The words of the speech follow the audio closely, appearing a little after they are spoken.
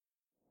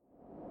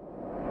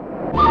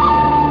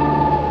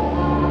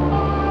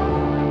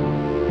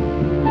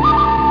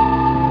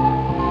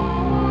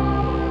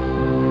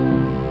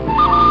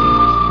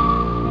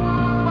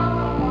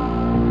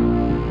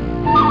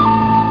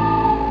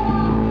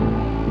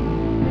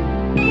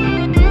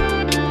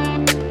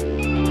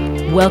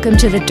Welcome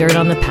to The Dirt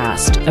on the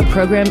Past, a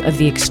program of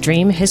the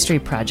Extreme History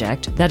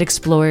Project that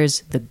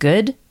explores the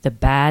good, the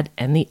bad,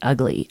 and the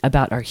ugly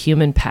about our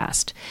human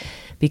past.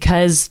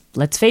 Because,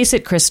 let's face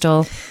it,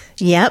 Crystal.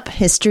 Yep,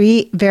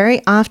 history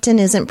very often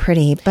isn't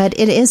pretty, but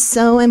it is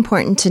so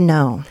important to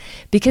know.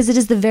 Because it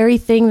is the very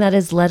thing that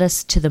has led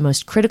us to the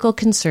most critical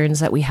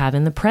concerns that we have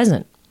in the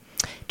present.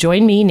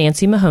 Join me,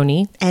 Nancy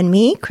Mahoney. And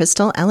me,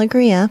 Crystal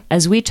Alegria.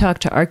 As we talk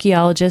to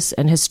archaeologists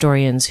and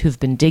historians who've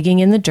been digging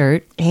in the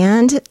dirt.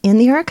 And in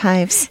the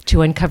archives.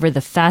 To uncover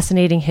the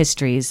fascinating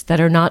histories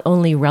that are not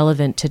only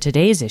relevant to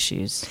today's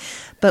issues.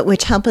 But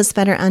which help us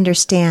better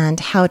understand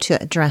how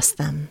to address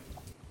them.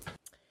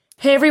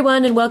 Hey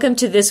everyone, and welcome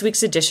to this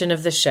week's edition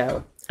of the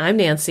show. I'm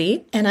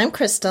Nancy. And I'm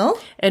Crystal.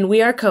 And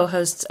we are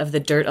co-hosts of The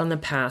Dirt on the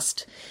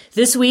Past.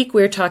 This week,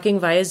 we're talking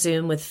via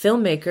Zoom with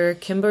filmmaker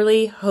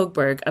Kimberly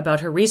Hogberg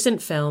about her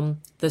recent film,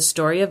 The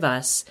Story of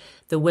Us,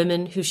 The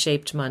Women Who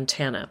Shaped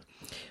Montana.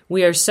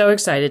 We are so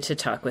excited to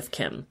talk with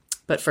Kim.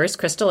 But first,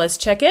 Crystal, let's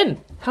check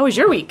in. How was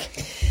your week?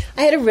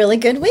 I had a really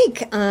good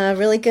week, a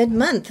really good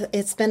month.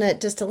 It's been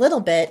just a little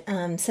bit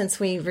since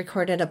we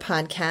recorded a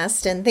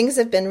podcast, and things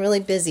have been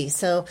really busy.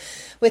 So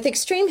with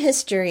Extreme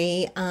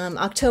History,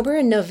 October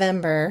and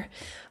November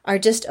are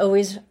just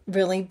always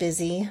really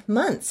busy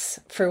months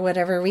for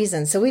whatever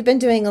reason. So we've been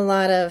doing a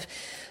lot of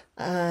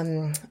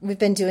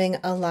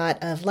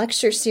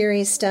lecture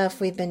series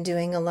stuff. We've been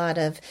doing a lot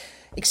of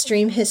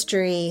Extreme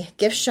History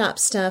gift shop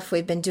stuff.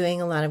 We've been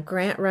doing a lot of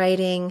grant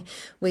writing.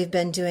 We've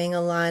been doing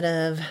a lot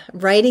of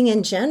writing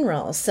in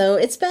general. So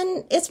it's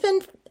been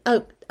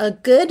a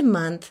good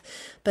month,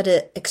 but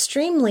an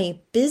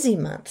extremely busy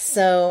month.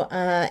 So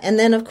and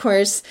then of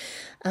course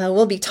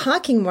we'll be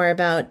talking more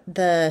about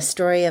the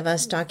Story of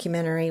Us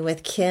documentary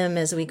with Kim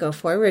as we go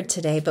forward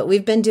today. But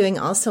we've been doing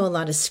also a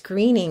lot of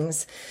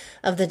screenings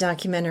of the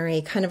documentary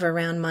kind of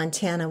around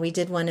Montana. We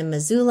did one in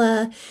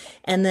Missoula,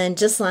 and then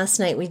just last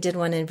night we did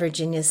one in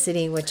Virginia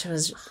City, which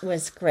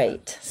was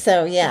great.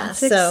 So yeah,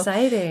 that's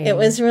exciting. It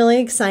was really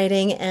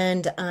exciting,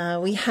 and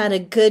we had a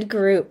good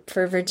group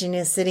for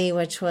Virginia City,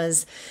 which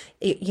was,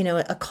 you know,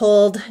 a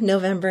cold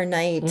November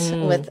night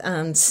with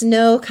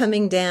snow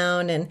coming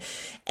down,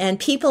 and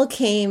people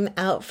came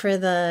out for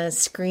the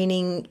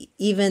screening,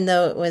 even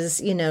though it was,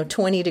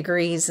 20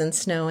 degrees and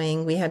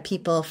snowing. We had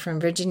people from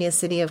Virginia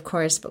City, of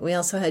course, but we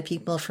also had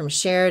people from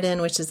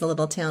Sheridan, which is a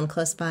little town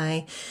close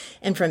by,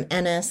 and from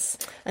Ennis,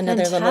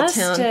 another little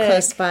town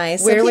close by.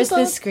 So Where was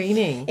this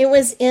screening? It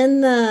was in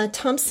the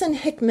Thompson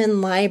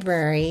Hickman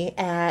Library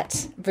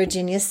at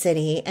Virginia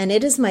City, and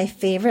it is my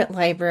favorite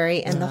library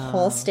in the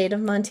whole state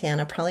of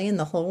Montana, probably in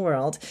the whole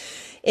world.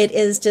 It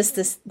is just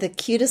the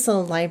cutest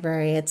little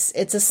library. It's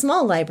a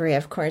small library,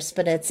 of course,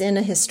 but it's in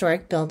a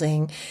historic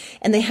building,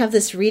 and they have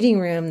this reading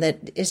room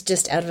that is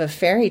just out of a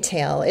fairy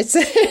tale.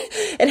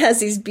 It has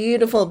these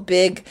beautiful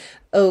big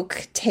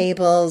oak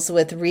tables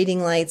with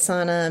reading lights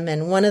on them,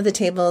 and one of the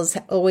tables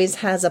always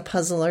has a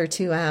puzzle or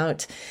two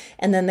out.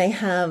 And then they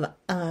have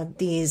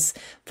these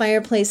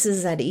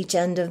fireplaces at each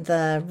end of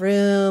the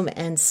room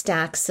and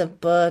stacks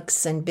of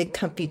books and big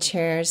comfy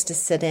chairs to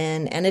sit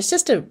in. And it's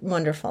just a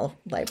wonderful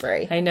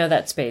library. I know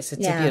that space.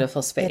 It's a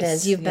beautiful space. It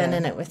is. You've been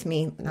in it with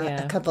me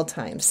a couple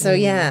times. So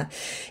yeah.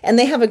 And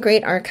they have a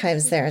great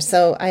archives there.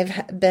 So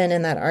I've been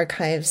in that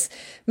archives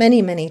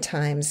many, many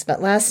times. But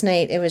last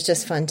night it was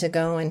just fun to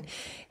go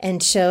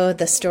and show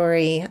the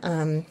story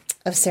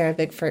of Sarah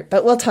Bigford.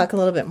 But we'll talk a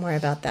little bit more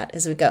about that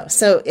as we go.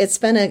 So it's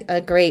been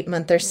a great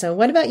month or so.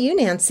 What about you,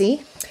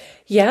 Nancy?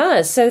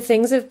 Yeah, so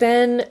things have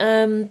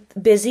been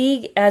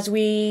busy as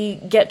we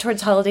get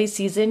towards holiday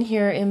season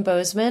here in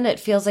Bozeman. It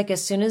feels like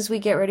as soon as we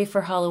get ready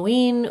for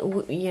Halloween,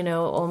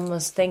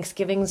 almost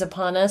Thanksgiving's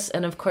upon us.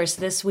 And of course,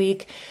 this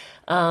week,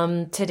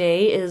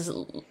 today is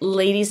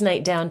Ladies'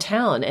 Night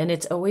downtown, and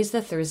it's always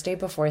the Thursday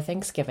before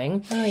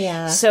Thanksgiving. Oh,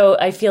 yeah. So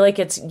I feel like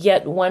it's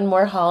yet one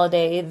more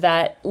holiday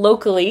that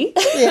locally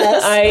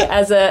I,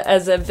 as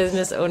a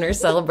business owner,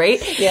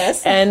 celebrate.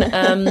 Yes.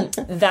 And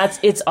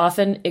it's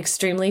often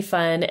extremely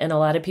fun, and a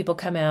lot of people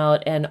come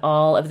out, and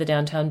all of the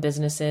downtown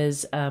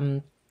businesses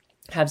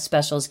have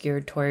specials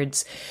geared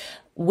towards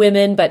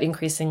women, but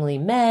increasingly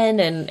men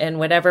and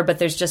whatever. But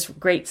there's just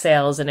great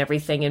sales and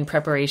everything in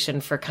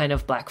preparation for kind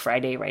of Black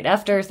Friday right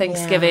after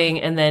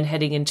Thanksgiving, and then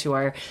heading into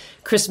our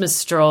Christmas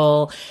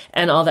stroll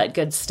and all that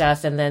good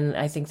stuff. And then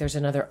I think there's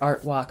another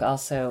art walk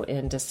also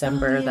in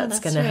December that's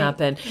going to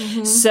happen.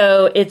 Mm-hmm.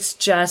 So it's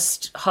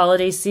just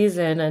holiday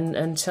season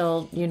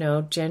until,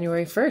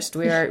 January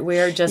 1st. We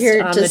are just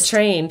on the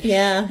train.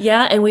 Yeah.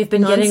 Yeah. And we've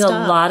been getting a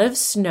nonstop. lot of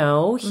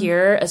snow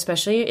here,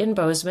 especially in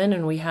Bozeman.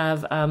 And we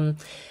have,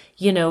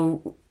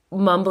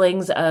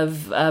 mumblings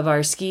of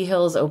our ski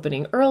hills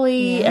opening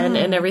early and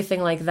everything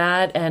like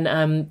that.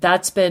 And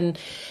that's been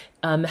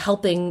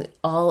helping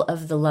all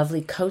of the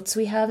lovely coats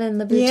we have in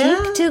the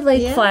boutique to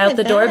fly out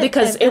the door,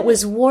 because it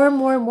was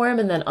warm,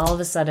 and then all of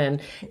a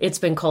sudden it's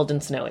been cold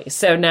and snowy.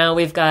 So now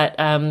we've got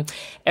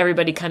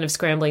everybody kind of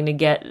scrambling to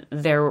get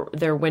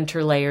their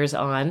winter layers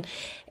on.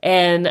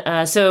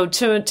 And so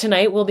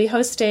tonight we'll be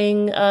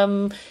hosting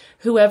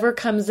whoever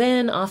comes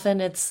in.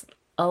 Often it's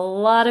a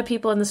lot of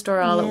people in the store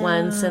all at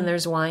once, Yeah. and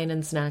there's wine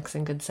and snacks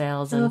and good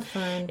sales, Oh, and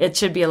fun. it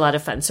should be a lot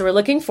of fun. So we're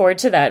looking forward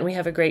to that, and we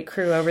have a great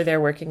crew over there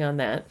working on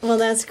that. Well,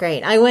 that's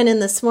great. I went in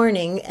this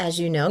morning, as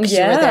you know, because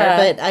you were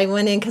there, but I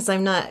went in because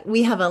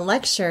we have a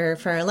lecture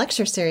for our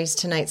lecture series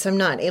tonight, so I'm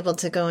not able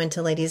to go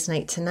into ladies'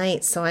 night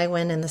tonight. So I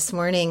went in this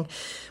morning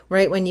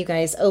right when you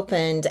guys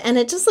opened, and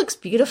it just looks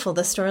beautiful.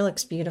 The store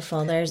looks beautiful.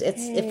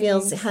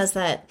 It has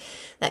that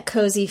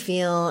cozy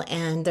feel,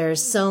 and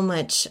there's so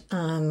much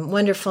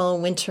wonderful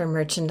winter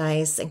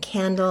merchandise and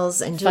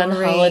candles and jewelry.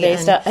 Fun holiday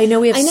stuff. I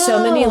know we have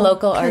so many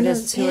local kind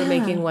artists of, who are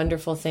making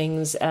wonderful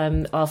things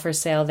all for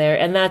sale there.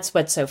 And that's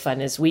what's so fun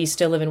is we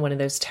still live in one of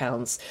those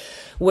towns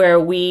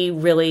where we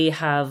really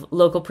have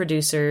local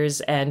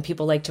producers and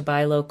people like to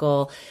buy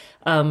local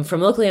from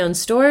locally owned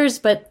stores,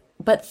 but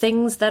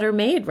things that are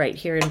made right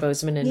here in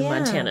Bozeman and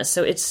Montana.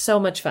 So it's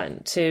so much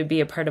fun to be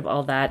a part of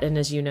all that. And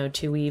as you know,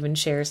 too, we even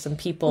share some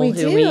people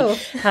we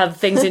have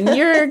things in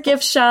your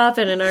gift shop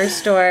and in our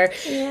store.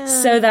 Yeah.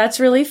 So that's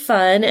really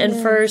fun. And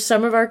for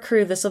some of our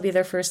crew, this will be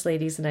their first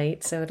ladies'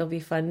 night. So it'll be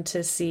fun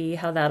to see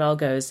how that all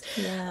goes.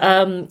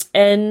 Yeah.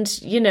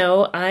 And, you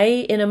know,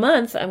 in a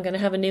month, I'm going to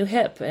have a new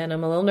hip and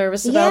I'm a little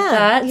nervous about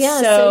that.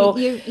 Yeah. So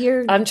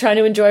I'm trying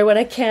to enjoy what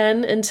I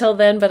can until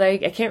then, but I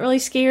can't really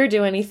ski or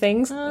do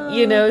anything,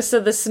 you know, so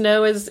the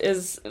snow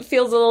feels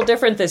a little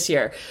different this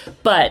year,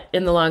 but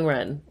in the long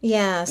run,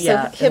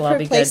 hip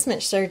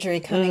replacement surgery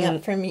coming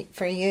up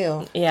for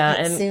you. Yeah,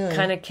 and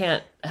kind of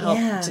can't help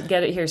to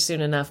get it here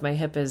soon enough. My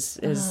hip is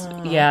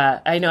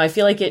I know. I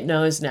feel like it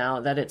knows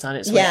now that it's on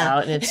its way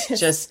out, and it's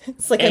just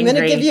it's like angry. I'm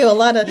going to give you a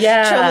lot of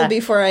trouble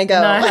before I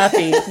go. Not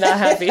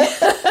happy.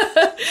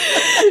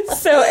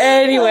 So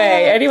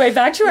anyway,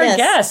 back to our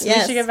guests. We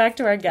should get back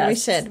to our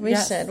guests. We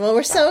should. Well,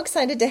 we're so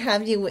excited to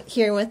have you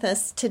here with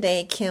us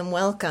today, Kim.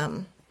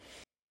 Welcome.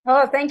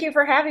 Oh, thank you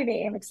for having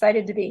me. I'm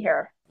excited to be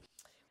here.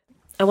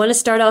 I want to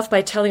start off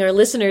by telling our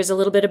listeners a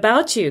little bit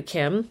about you,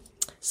 Kim.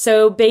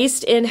 So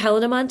based in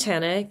Helena,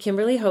 Montana,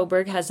 Kimberly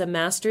Hogberg has a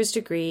master's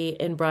degree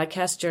in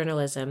broadcast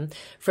journalism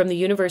from the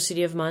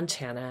University of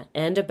Montana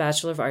and a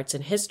Bachelor of Arts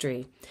in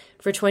History.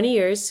 For 20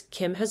 years,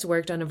 Kim has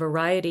worked on a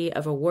variety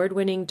of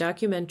award-winning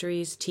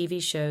documentaries,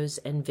 TV shows,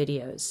 and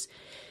videos.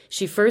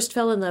 She first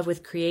fell in love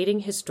with creating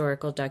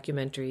historical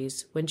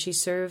documentaries when she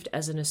served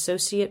as an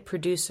associate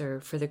producer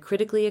for the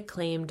critically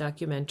acclaimed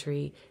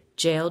documentary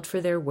Jailed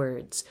for Their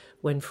Words,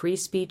 When Free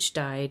Speech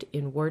Died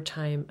in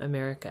Wartime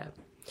America.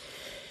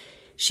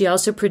 She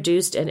also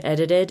produced and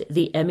edited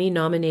the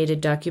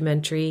Emmy-nominated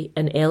documentary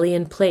An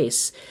Alien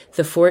Place,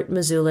 the Fort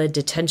Missoula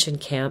Detention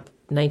Camp,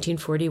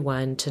 1941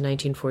 to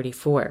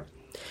 1944.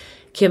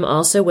 Kim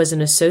also was an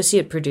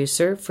associate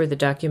producer for the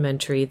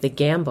documentary The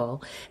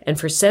Gamble, and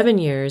for 7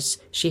 years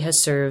she has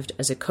served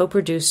as a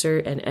co-producer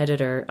and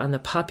editor on the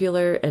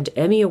popular and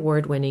Emmy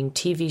Award-winning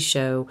TV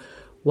show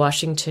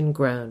Washington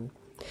Grown.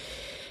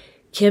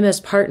 Kim has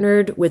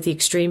partnered with the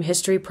Extreme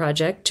History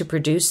Project to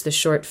produce the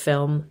short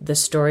film The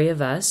Story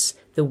of Us,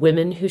 The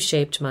Women Who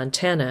Shaped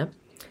Montana,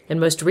 and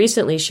most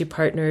recently she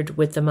partnered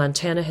with the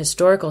Montana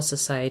Historical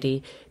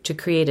Society to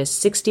create a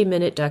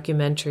 60-minute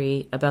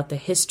documentary about the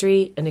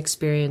history and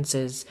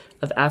experiences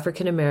of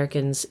African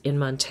Americans in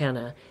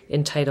Montana,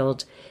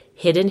 entitled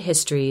Hidden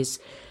Histories,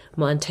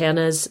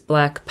 Montana's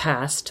Black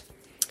Past.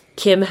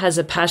 Kim has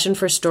a passion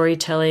for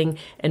storytelling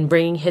and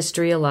bringing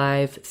history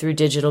alive through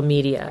digital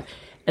media.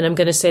 And I'm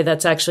going to say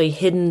that's actually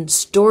Hidden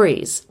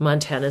Stories,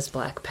 Montana's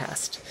Black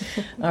Past.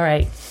 All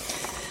right.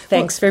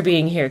 Thanks for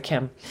being here,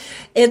 Kim.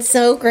 It's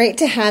so great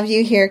to have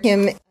you here,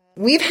 Kim.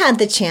 We've had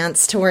the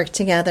chance to work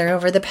together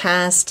over the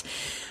past,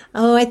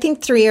 I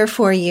think 3 or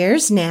 4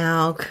 years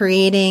now,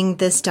 creating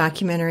this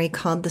documentary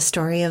called The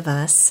Story of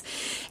Us.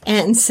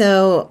 And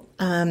so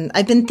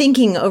I've been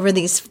thinking over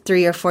these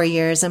 3 or 4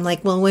 years, I'm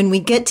like, well, when we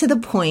get to the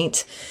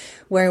point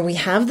where we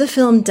have the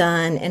film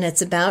done and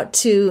it's about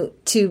to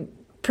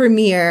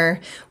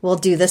premiere, we'll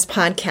do this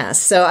podcast.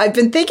 So I've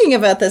been thinking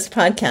about this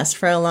podcast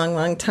for a long,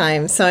 long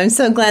time. So I'm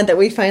so glad that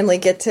we finally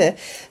get to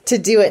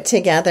do it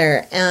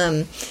together.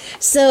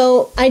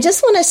 So I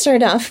just want to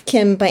start off,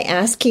 Kim, by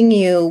asking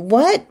you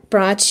what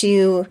brought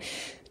you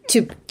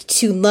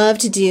to love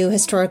to do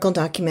historical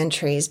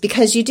documentaries,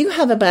 because you do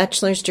have a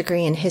bachelor's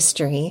degree in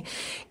history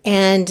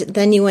and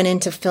then you went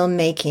into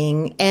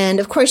filmmaking. And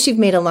of course, you've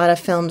made a lot of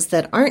films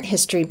that aren't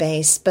history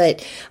based,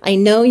 but I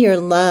know your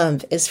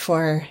love is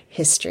for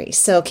history.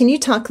 So can you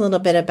talk a little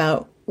bit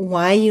about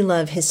why you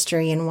love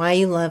history and why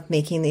you love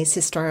making these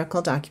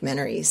historical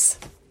documentaries?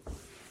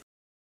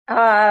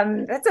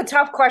 That's a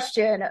tough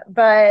question,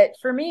 but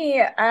for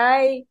me,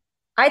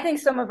 I think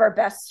some of our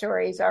best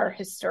stories are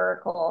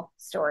historical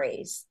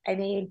stories. I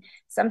mean,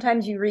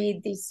 sometimes you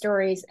read these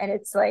stories and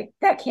it's like,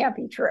 that can't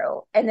be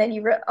true. And then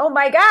oh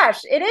my gosh,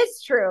 it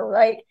is true.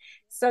 Like,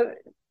 so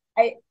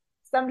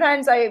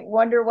sometimes I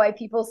wonder why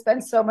people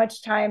spend so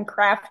much time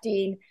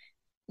crafting,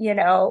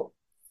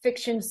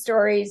 fiction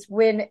stories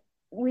when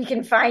we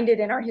can find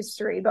it in our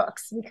history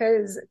books,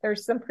 because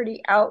there's some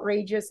pretty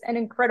outrageous and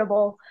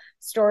incredible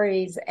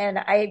stories. And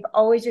I've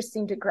always just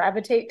seemed to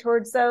gravitate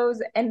towards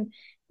those. And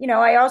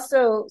I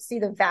also see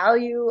the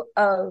value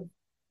of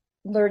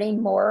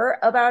learning more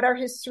about our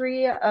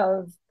history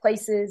of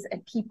places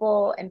and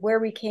people and where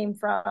we came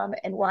from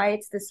and why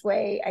it's this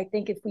way. I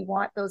think if we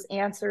want those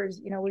answers,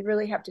 we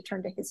really have to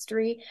turn to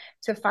history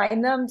to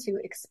find them, to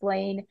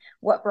explain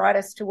what brought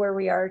us to where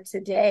we are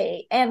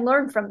today and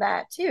learn from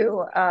that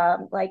too.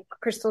 Like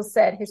Crystal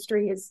said,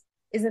 history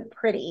isn't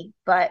pretty,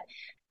 but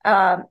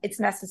it's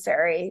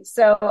necessary.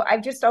 So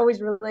I've just always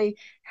really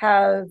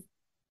have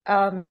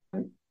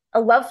a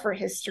love for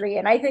history.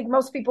 And I think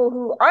most people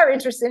who are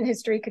interested in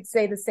history could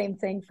say the same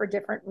thing for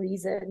different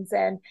reasons.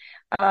 And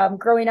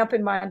growing up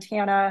in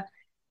Montana,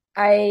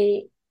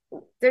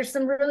 there's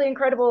some really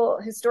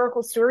incredible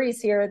historical stories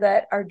here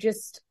that are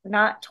just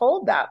not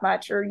told that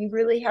much, or you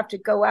really have to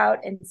go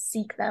out and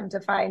seek them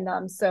to find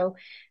them. So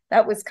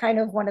that was kind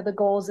of one of the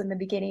goals in the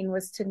beginning,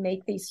 was to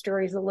make these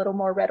stories a little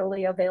more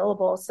readily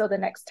available. So the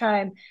next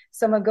time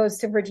someone goes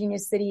to Virginia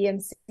City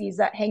and sees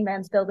that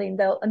hangman's building,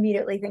 they'll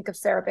immediately think of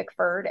Sarah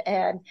Bickford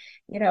and,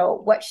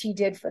 what she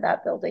did for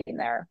that building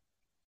there.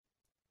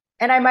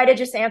 And I might have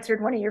just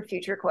answered one of your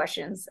future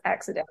questions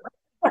accidentally.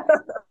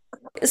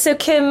 So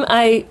Kim,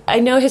 I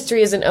know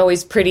history isn't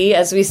always pretty,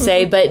 as we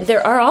say, but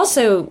there are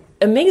also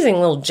amazing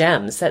little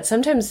gems that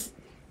sometimes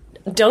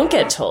don't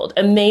get told.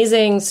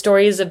 Amazing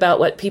stories about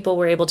what people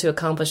were able to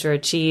accomplish or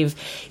achieve,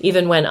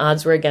 even when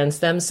odds were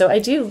against them. So I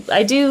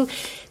do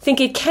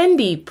think it can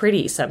be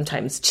pretty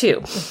sometimes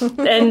too.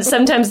 And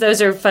sometimes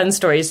those are fun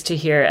stories to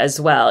hear as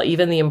well,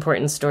 even the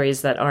important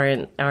stories that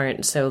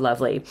aren't so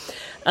lovely.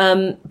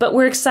 But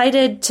we're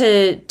excited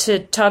to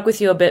talk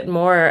with you a bit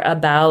more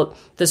about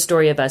the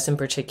story of us in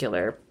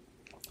particular,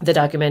 the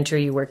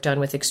documentary you worked on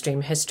with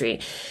Extreme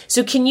History.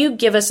 So can you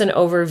give us an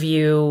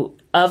overview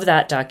of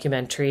that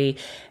documentary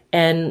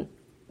and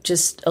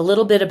just a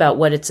little bit about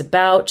what it's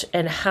about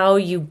and how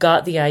you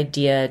got the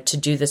idea to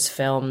do this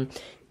film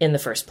in the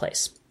first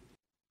place?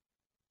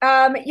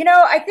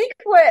 I think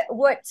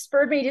what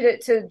spurred me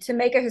to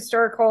make a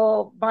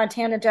historical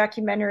Montana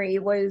documentary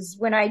was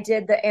when I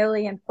did the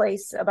Alien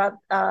Place about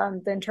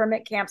the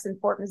internment camps in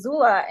Fort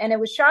Missoula. And it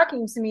was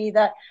shocking to me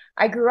that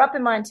I grew up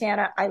in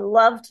Montana. I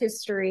loved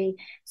history.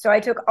 So I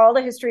took all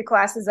the history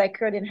classes I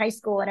could in high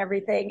school and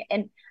everything.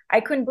 And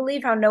I couldn't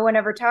believe how no one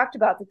ever talked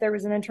about that there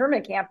was an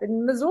internment camp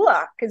in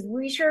Missoula, because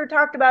we sure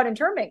talked about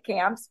internment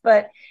camps,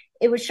 but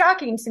it was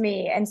shocking to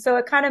me. And so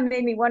it kind of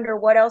made me wonder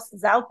what else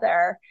is out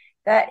there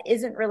that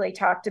isn't really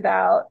talked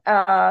about.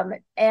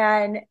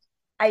 And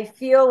I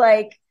feel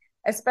like,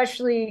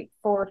 especially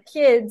for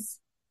kids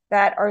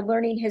that are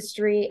learning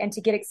history and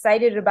to get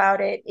excited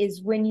about it,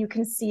 is when you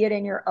can see it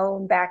in your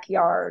own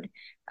backyard.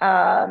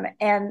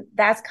 And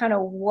that's kind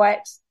of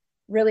what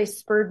really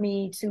spurred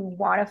me to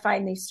want to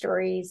find these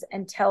stories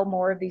and tell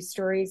more of these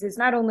stories, is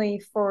not only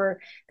for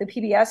the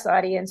PBS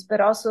audience, but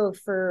also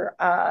for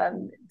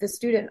the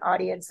student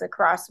audience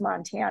across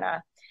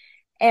Montana.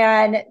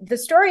 And the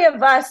story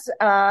of us,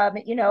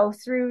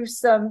 through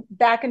some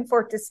back and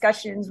forth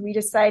discussions, we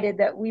decided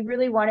that we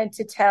really wanted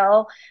to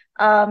tell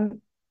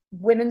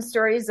women's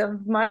stories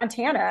of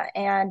Montana.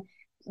 And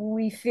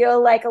we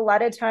feel like a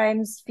lot of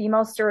times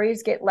female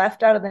stories get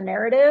left out of the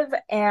narrative,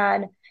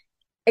 and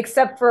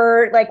except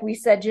for, like we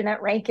said,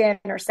 Jeanette Rankin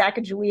or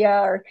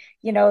Sacagawea, or,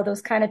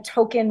 those kind of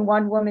token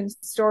one woman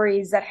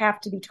stories that have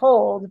to be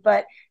told.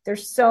 But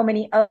there's so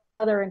many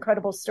other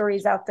incredible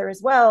stories out there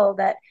as well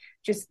that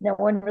just no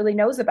one really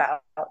knows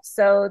about.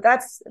 So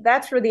that's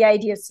where the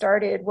idea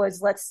started,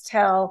 was let's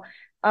tell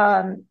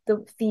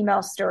the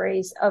female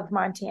stories of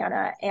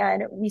Montana.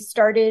 And we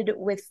started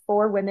with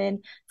 4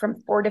 women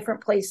from 4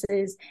 different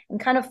places and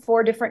kind of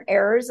 4 different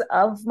eras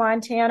of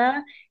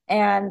Montana.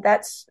 And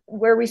that's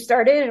where we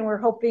started, and we're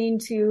hoping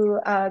to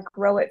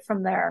grow it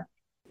from there.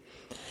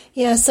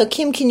 Yeah. So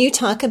Kim, can you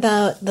talk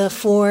about the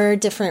 4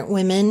 different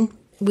women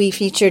we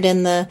featured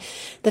in the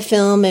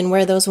film, and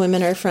where those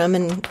women are from,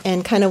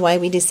 and kind of why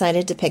we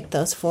decided to pick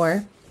those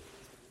 4?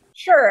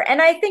 Sure.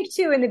 And I think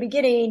too, in the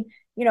beginning,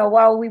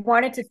 while we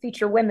wanted to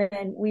feature women,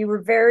 we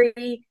were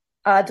very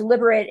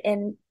deliberate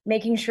in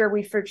making sure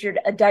we featured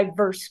a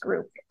diverse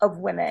group of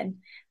women.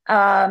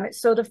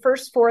 So the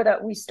first 4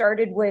 that we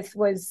started with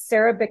was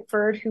Sarah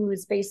Bickford, who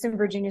was based in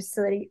Virginia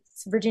City.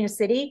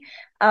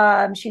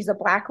 She's a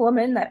Black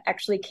woman that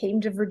actually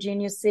came to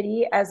Virginia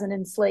City as an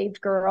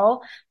enslaved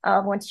girl.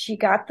 Once she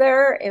got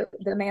there,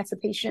 the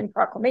Emancipation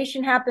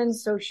Proclamation happened.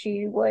 So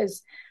she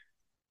was,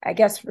 I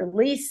guess,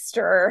 released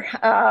or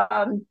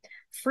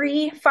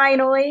free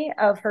finally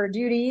of her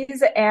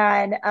duties.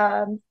 And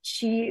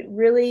she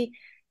really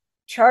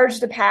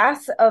charged a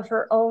path of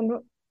her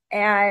own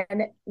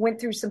and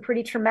went through some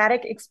pretty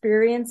traumatic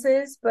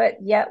experiences, but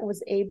yet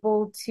was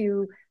able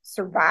to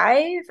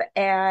survive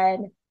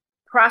and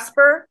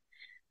prosper.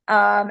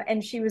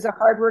 And she was a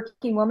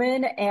hardworking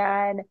woman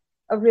and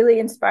a really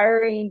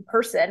inspiring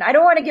person. I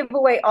don't want to give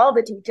away all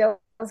the details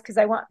because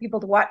I want people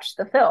to watch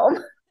the film,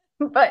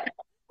 but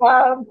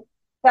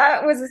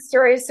That was a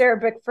story of Sarah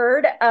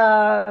Bickford.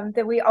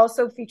 That we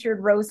also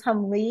featured Rose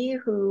Hum Lee,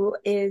 who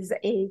is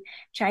a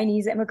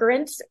Chinese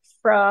immigrant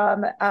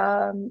from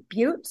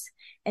Butte,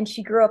 and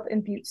she grew up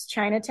in Butte's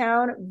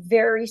Chinatown.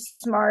 Very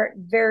smart,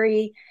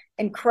 very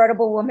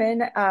incredible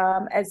woman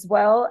as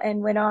well,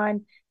 and went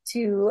on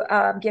to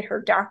get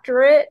her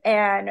doctorate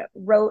and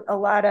wrote a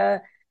lot of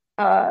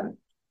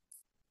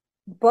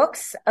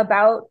books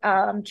about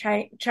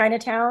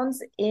Chinatowns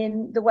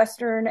in the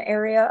Western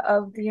area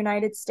of the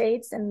United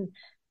States. And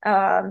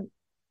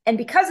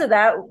because of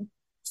that,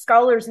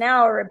 scholars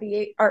now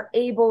are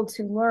able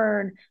to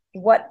learn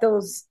what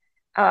those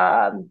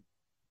towns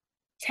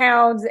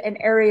and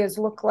areas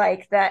look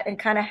like, that, and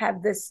kind of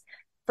have this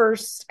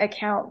first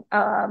account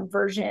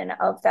version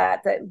of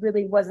that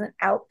really wasn't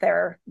out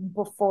there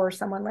before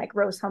someone like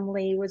Rose Hum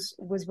Lee was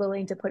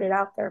willing to put it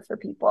out there for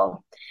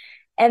people.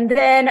 And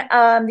then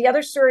the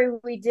other story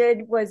we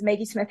did was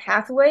Maggie Smith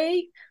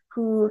Hathaway,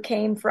 who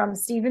came from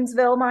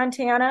Stevensville,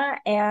 Montana.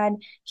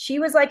 And she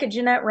was like a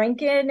Jeanette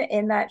Rankin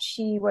in that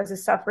she was a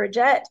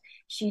suffragette.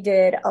 She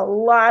did a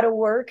lot of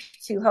work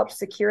to help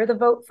secure the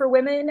vote for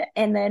women.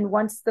 And then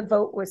once the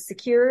vote was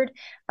secured,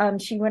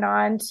 she went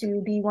on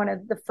to be one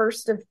of the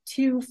first of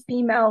 2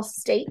 female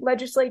state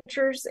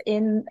legislatures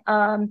in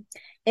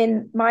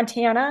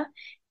Montana.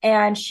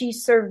 And she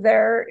served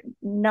there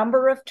a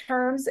number of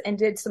terms and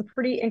did some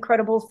pretty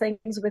incredible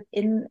things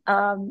within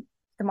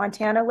the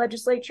Montana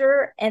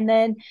legislature. And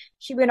then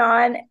she went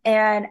on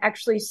and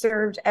actually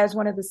served as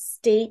one of the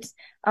state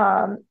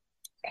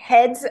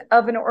heads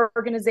of an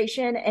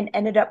organization, and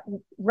ended up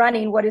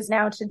running what is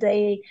now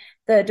today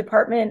the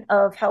Department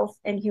of Health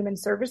and Human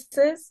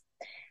Services,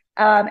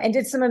 and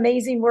did some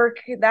amazing work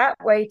that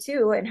way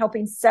too, and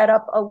helping set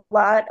up a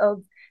lot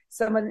of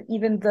some of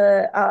even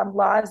the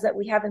laws that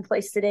we have in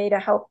place today to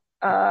help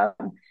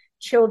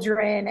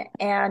children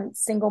and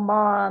single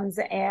moms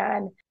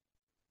and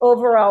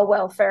overall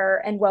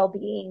welfare and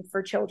well-being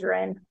for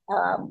children,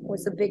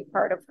 was a big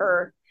part of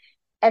her.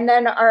 And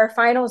then our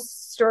final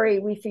story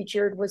we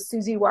featured was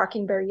Susie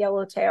Walking Bear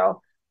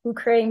Yellowtail, who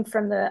came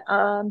from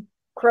the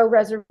Crow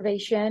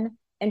Reservation.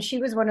 And she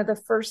was one of the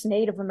first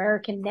Native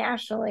American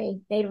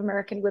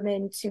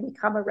women to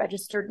become a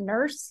registered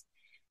nurse.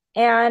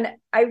 And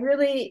I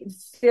really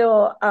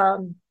feel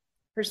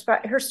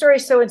her story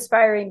is so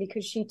inspiring,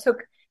 because she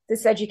took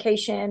this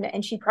education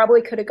and she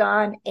probably could have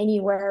gone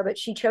anywhere, but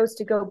she chose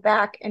to go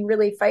back and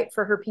really fight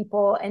for her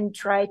people and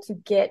try to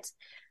get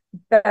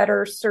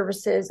better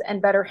services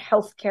and better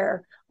health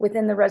care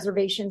within the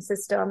reservation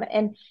system.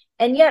 And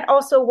yet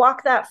also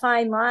walk that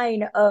fine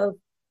line of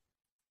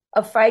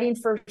fighting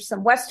for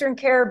some Western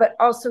care, but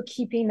also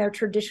keeping their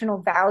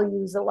traditional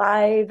values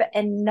alive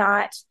and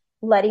not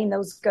letting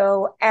those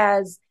go,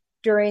 as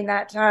during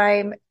that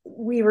time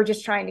we were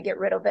just trying to get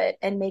rid of it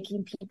and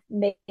making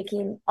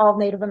all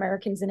Native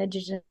Americans and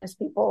Indigenous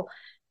people,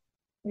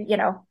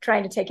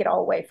 trying to take it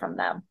all away from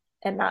them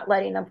and not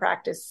letting them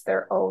practice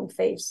their own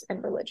faiths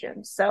and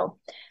religions. So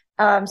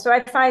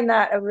I find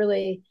that a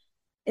really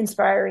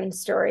inspiring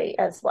story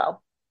as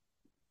well.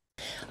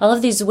 All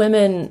of these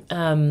women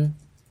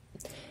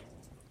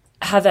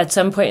have at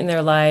some point in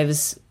their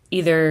lives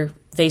either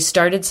they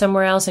started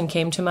somewhere else and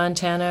came to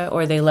Montana,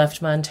 or they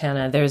left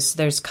Montana.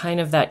 There's kind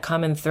of that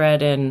common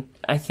thread in,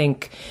 I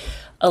think,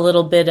 a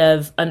little bit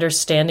of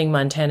understanding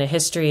Montana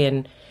history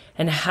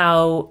and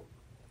how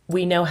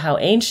we know how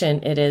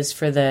ancient it is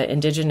for the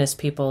indigenous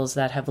peoples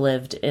that have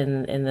lived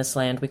in this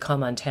land we call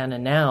Montana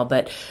now.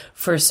 But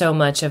for so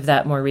much of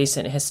that more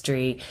recent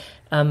history,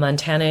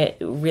 Montana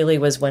really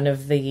was one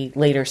of the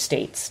later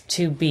states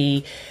to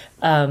be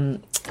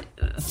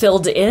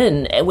filled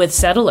in with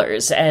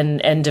settlers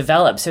and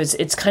developed. So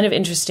it's kind of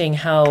interesting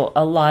how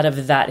a lot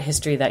of that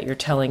history that you're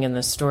telling in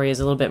this story is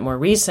a little bit more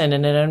recent,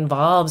 and it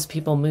involves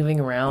people moving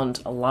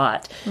around a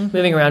lot,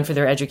 moving around for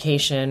their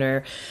education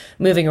or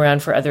moving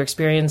around for other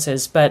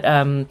experiences. But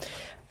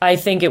I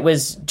think it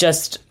was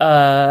just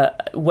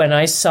when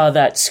I saw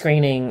that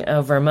screening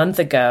over a month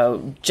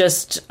ago,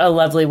 just a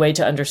lovely way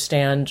to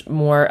understand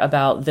more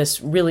about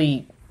this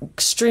really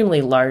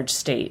extremely large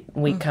state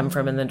we come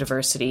from and the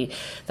diversity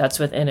that's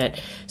within it.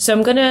 So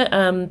I'm going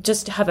to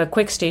just have a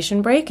quick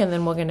station break, and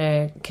then we're going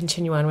to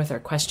continue on with our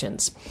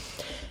questions.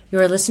 You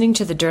are listening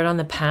to The Dirt on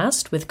the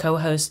Past with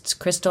co-hosts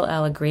Crystal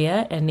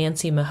Alegria and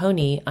Nancy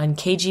Mahoney on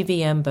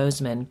KGVM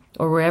Bozeman,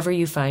 or wherever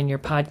you find your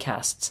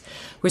podcasts.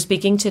 We're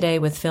speaking today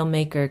with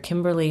filmmaker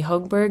Kimberly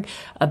Hogberg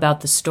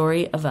about the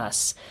story of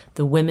us,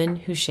 the women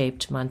who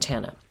shaped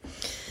Montana.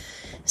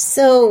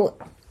 So,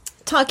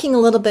 talking a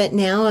little bit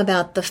now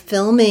about the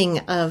filming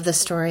of The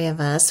Story of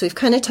Us, we've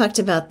kind of talked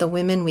about the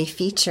women we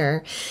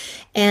feature,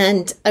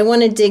 and I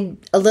want to dig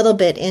a little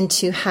bit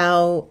into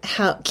how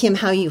Kim,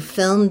 how you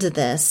filmed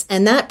this,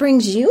 and that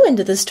brings you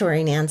into the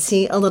story,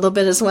 Nancy, a little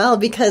bit as well,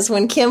 because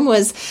when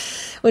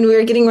we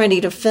were getting ready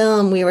to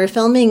film, we were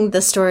filming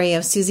the story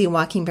of Susie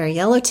Walking Bear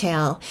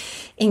Yellowtail,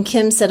 and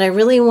Kim said, I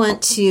really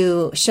want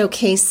to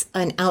showcase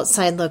an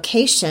outside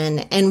location,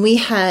 and we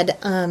had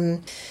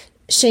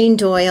Shane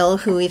Doyle,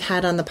 who we've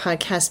had on the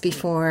podcast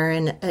before,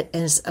 and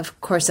is, of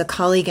course, a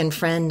colleague and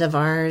friend of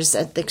ours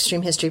at the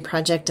Extreme History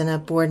Project and a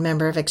board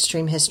member of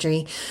Extreme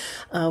History.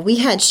 We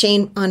had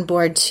Shane on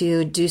board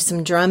to do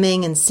some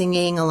drumming and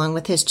singing along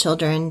with his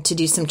children, to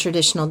do some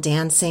traditional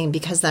dancing,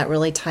 because that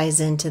really ties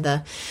into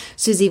the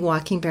Susie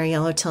Walking Bear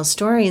Yellowtail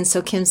story. And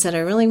so Kim said, I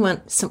really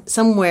want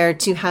somewhere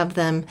to have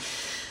them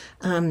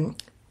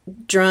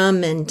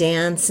drum and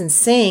dance and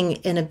sing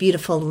in a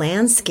beautiful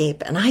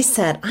landscape. And I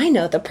said, I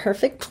know the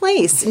perfect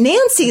place,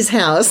 Nancy's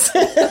house.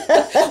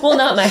 Well,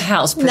 not my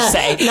house per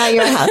se. Not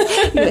your house.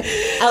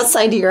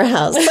 Outside of your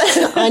house,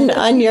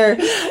 on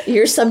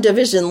your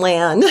subdivision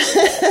land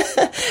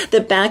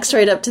that backs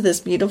right up to this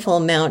beautiful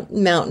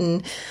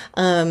mountain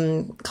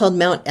called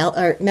Mount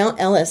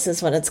Ellis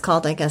is what it's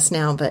called, I guess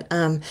now. But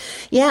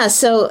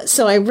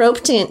so I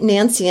roped in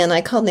Nancy, and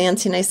I called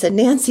Nancy and I said,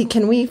 Nancy,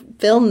 can we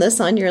film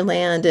this on your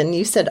land? And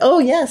you said, oh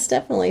yes,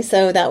 definitely.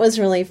 So that was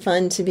really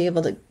fun to be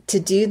able to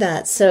do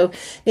that. So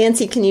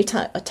Nancy, can you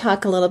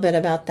talk a little bit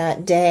about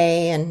that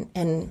day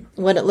and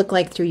what it looked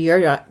like through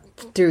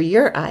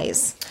your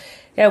eyes?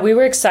 Yeah, we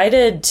were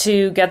excited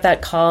to get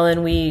that call,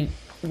 and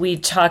we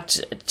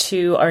talked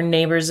to our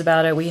neighbors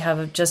about it. We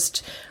have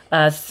just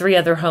 3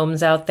 other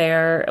homes out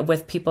there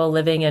with people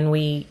living, and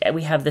we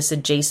have this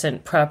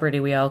adjacent property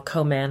we all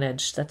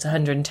co-manage. That's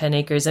 110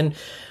 acres. And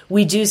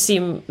we do see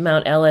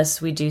Mount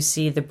Ellis, we do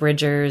see the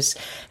Bridgers,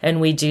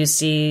 and we do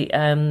see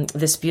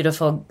this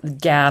beautiful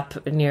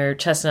gap near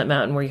Chestnut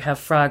Mountain where you have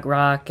Frog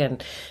Rock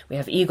and we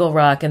have Eagle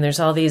Rock, and there's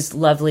all these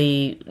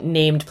lovely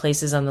named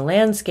places on the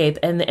landscape.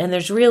 And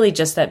there's really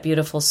just that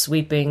beautiful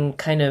sweeping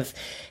kind of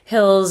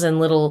hills and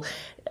little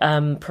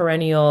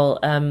perennial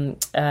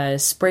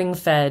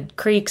spring-fed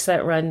creeks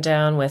that run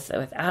down with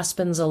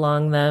aspens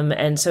along them.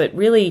 And so it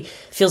really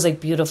feels like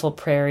beautiful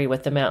prairie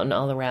with the mountain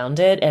all around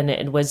it. And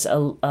it was a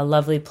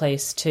lovely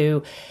place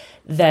to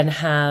then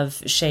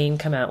have Shane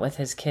come out with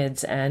his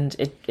kids. And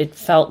it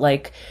felt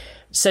like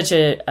such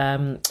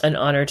an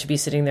honor to be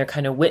sitting there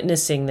kind of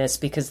witnessing this,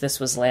 because this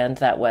was land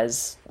that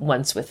was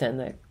once within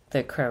the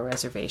Crow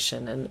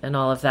Reservation and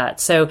all of that.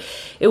 So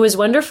it was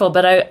wonderful.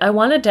 But I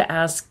wanted to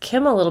ask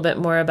Kim a little bit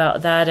more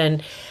about that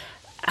and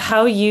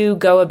how you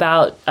go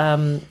about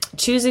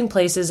choosing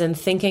places and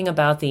thinking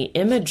about the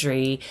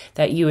imagery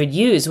that you would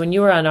use. When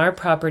you were on our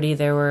property,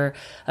 there were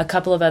a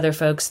couple of other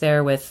folks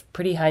there with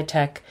pretty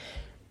high-tech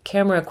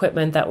camera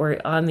equipment that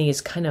were on these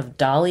kind of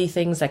dolly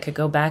things that could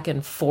go back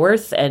and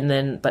forth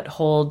but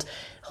hold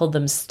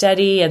them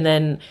steady. And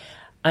then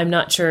I'm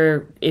not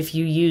sure if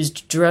you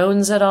used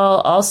drones at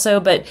all also,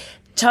 but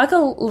talk a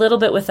little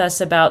bit with us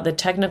about the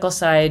technical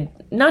side,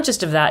 not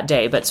just of that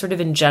day, but sort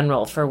of in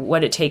general for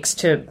what it takes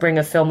to bring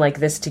a film like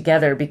this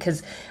together.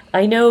 Because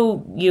I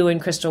know you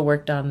and Crystal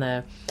worked on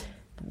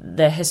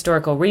the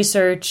historical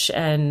research,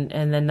 and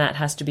then that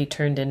has to be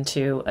turned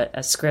into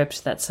a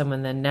script that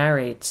someone then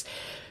narrates.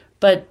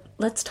 But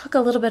let's talk a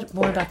little bit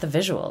more about the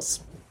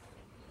visuals.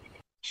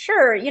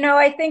 Sure.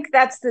 I think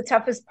that's the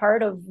toughest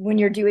part of when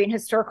you're doing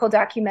historical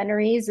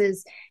documentaries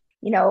is,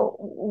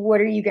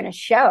 what are you going to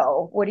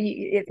show?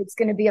 If it's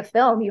going to be a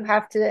film, you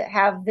have to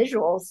have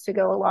visuals to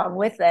go along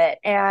with it.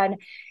 And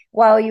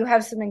while you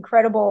have some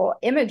incredible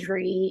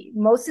imagery,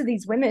 most of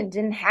these women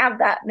didn't have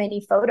that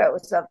many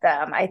photos of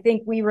them. I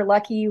think we were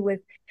lucky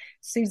with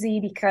Susie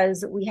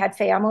because we had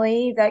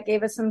family that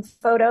gave us some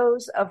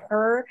photos of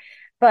her.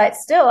 But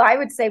still, I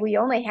would say we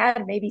only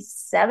had maybe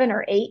 7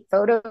 or 8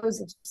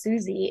 photos of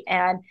Susie,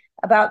 and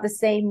about the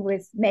same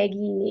with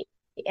Maggie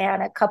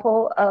and a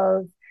couple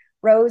of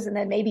Rose, and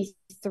then maybe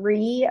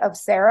 3 of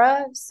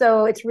Sarah.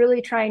 So it's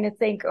really trying to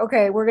think,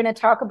 okay, we're going to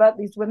talk about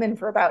these women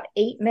for about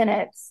 8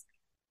 minutes,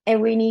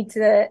 and we need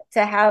to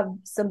have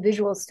some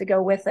visuals to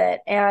go with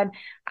it. And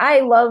I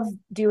love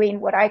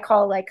doing what I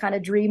call like kind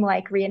of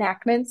dreamlike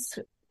reenactments.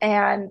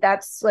 And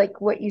that's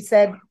like what you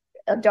said,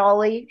 a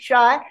dolly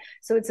shot.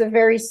 So it's a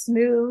very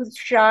smooth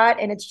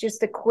shot, and it's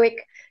just a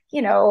quick,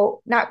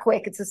 not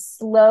quick, it's a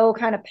slow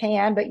kind of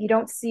pan, but you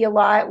don't see a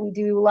lot. We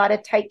do a lot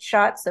of tight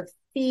shots of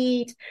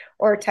feet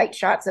or tight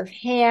shots of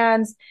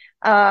hands.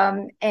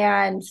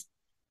 And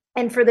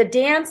for the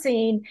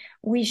dancing,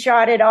 we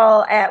shot it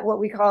all at what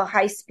we call a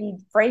high-speed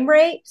frame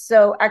rate.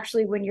 So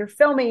actually, when you're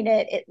filming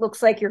it, it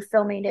looks like you're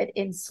filming it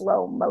in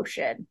slow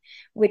motion,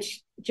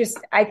 which just,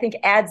 I think,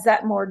 adds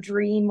that more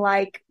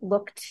dreamlike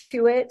look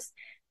to it.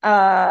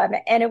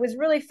 And it was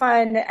really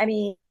fun. I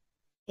mean,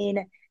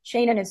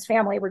 Shane and his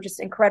family were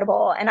just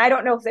incredible. And I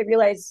don't know if they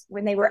realized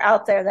when they were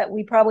out there that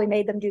we probably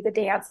made them do the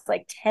dance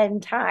like 10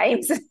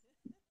 times.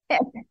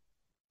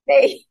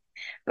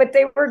 But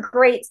they were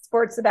great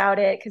sports about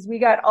it because we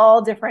got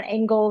all different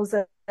angles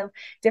of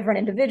different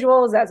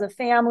individuals as a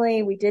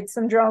family. We did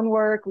some drone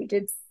work. We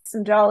did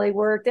some dolly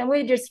work. Then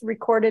we just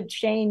recorded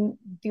Shane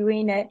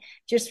doing it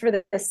just for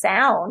the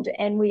sound.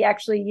 And we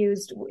actually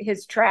used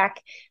his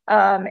track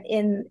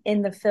in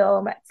the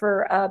film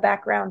for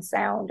background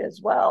sound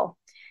as well.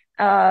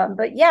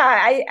 But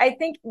yeah, I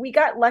think we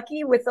got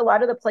lucky with a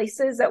lot of the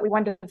places that we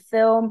wanted to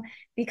film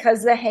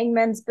because the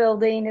Hangman's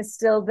building is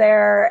still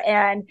there.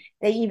 And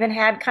they even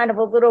had kind of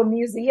a little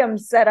museum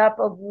set up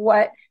of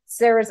what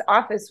Sarah's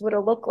office would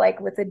have looked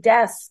like with a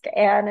desk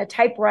and a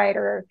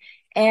typewriter.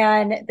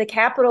 And the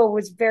Capitol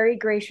was very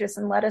gracious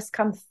and let us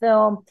come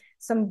film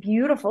some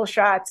beautiful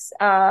shots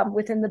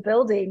within the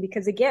building,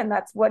 because again,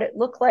 that's what it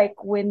looked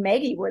like when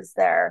Maggie was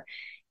there.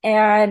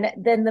 And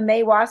then the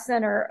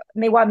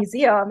Maiwa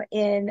Museum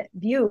in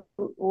Butte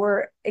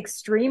were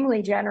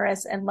extremely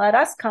generous and let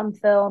us come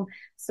film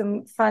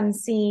some fun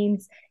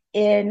scenes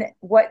in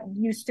what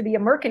used to be a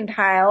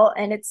mercantile.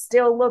 And it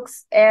still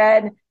looks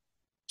and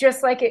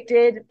just like it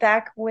did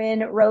back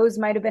when Rose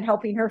might have been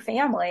helping her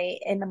family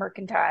in the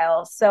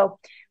mercantile. So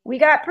we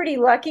got pretty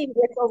lucky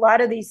with a lot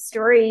of these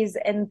stories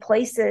and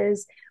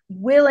places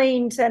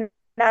willing to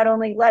not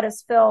only let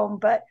us film,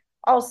 but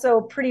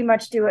also pretty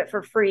much do it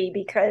for free,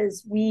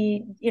 because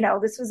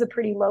this was a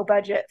pretty low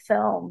budget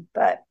film,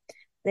 but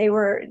they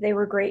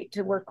were great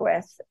to work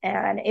with.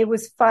 And it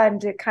was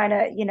fun to kind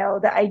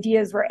of, the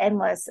ideas were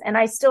endless. And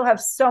I still have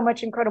so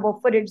much incredible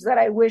footage that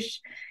I wish,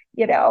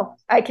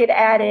 I could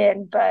add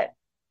in, but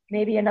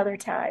maybe another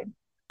time.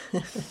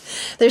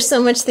 There's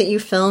so much that you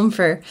film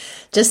for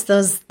just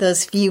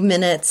those few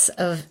minutes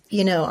of,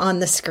 on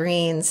the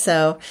screen.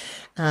 So,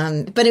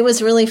 but it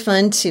was really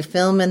fun to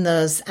film in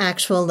those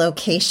actual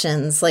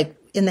locations, like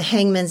in the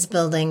Hangman's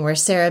building where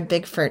Sarah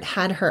Bigford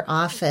had her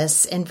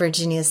office in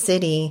Virginia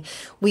City.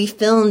 We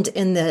filmed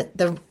in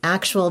the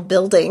actual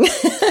building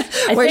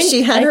where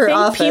she had her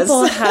office.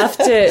 People have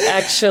to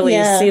actually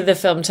see the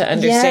film to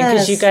understand,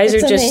 because you guys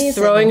are just amazing.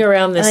 Throwing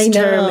around this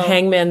term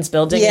Hangman's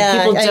building,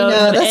 and people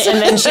don't, and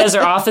then she has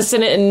her office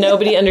in it, and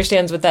nobody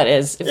understands what that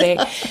is if they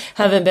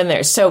haven't been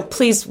there. So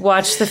please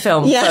watch the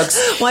film,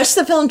 folks. Watch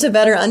the film to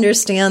better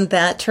understand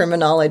that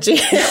terminology.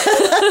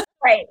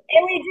 Right.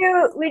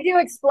 And we do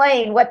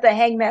explain what the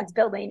Hangman's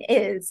building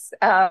is.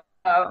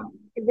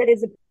 It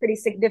is a pretty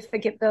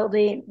significant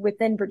building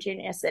within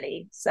Virginia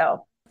City.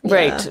 So.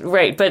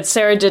 Right. But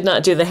Sarah did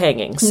not do the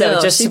hanging. So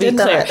no, just to be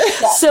clear.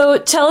 So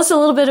tell us a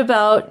little bit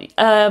about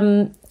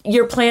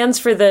your plans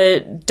for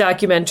the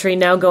documentary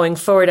now going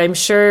forward. I'm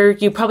sure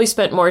you probably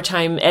spent more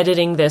time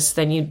editing this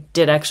than you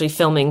did actually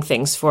filming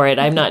things for it.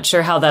 I'm not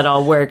sure how that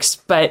all works,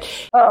 but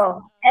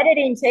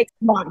editing takes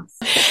months.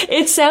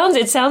 It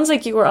sounds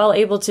like you were all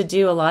able to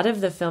do a lot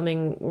of the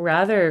filming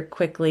rather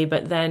quickly,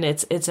 but then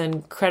it's an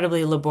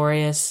incredibly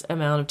laborious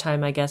amount of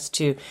time, I guess,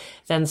 to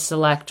then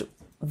select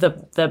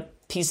the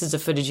pieces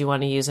of footage you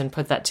want to use and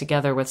put that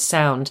together with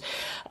sound.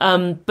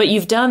 But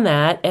you've done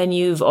that, and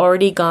you've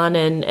already gone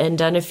and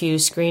done a few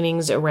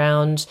screenings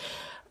around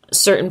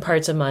certain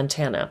parts of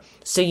Montana.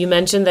 So you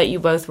mentioned that you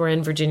both were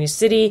in Virginia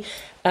City.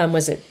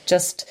 Was it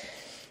just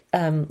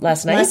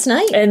last night? Last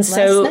night.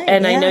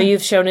 And I know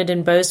you've shown it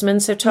in Bozeman.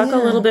 So talk a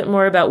little bit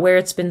more about where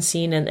it's been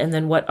seen and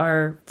then what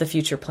are the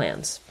future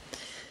plans?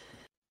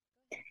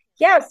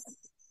 Yes.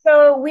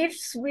 So we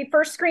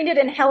first screened it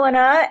in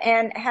Helena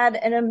and had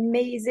an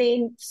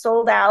amazing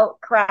sold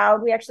out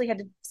crowd. We actually had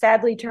to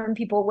sadly turn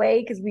people away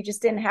because we just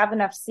didn't have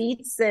enough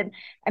seats. And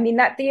I mean,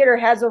 that theater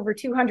has over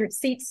 200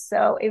 seats.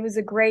 So it was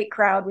a great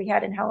crowd we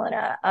had in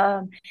Helena.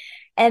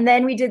 And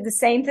then we did the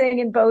same thing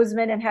in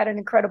Bozeman and had an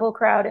incredible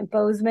crowd in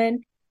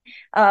Bozeman.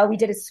 We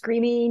did a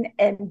screening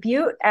in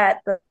Butte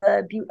at the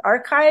Butte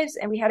Archives,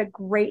 and we had a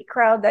great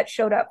crowd that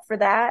showed up for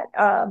that.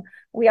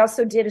 We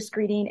also did a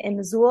screening in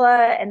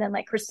Missoula, and then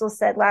like Crystal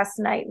said last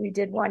night, we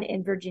did one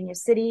in Virginia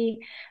City.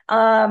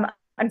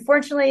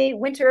 Unfortunately,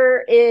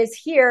 winter is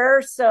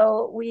here,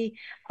 so we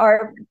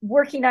are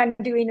working on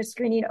doing a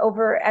screening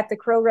over at the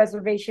Crow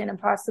Reservation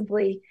and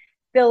possibly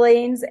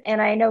Billings,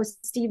 and I know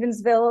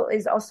Stevensville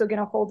is also going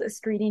to hold a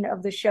screening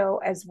of the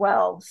show as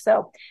well.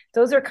 So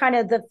those are kind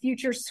of the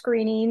future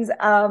screenings.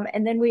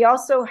 And then we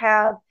also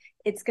have,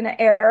 it's going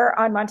to air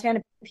on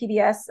Montana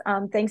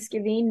PBS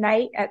Thanksgiving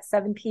night at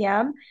 7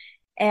 p.m.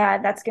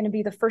 And that's going to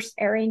be the first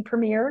airing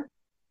premiere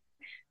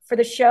for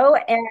the show.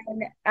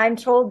 And I'm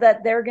told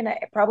that they're going to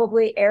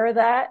probably air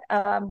that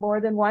more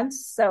than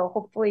once. So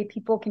hopefully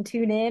people can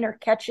tune in or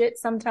catch it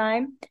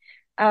sometime.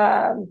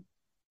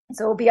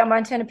 So it'll be on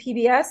Montana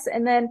PBS.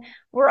 And then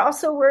we're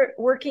also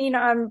working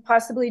on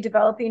possibly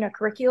developing a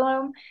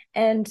curriculum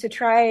and to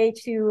try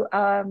to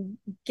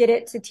get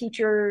it to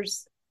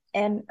teachers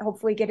and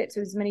hopefully get it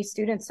to as many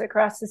students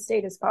across the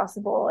state as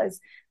possible as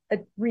a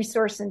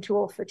resource and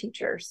tool for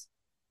teachers.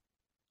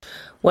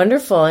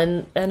 Wonderful.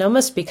 And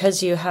almost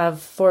because you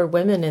have 4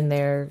 women in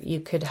there,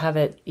 you could have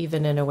it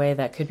even in a way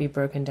that could be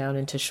broken down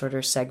into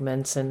shorter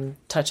segments and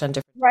touch on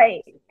different.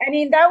 Right. I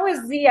mean, that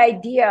was the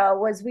idea,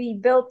 was we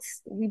built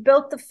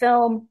the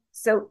film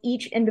so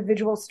each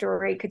individual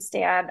story could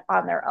stand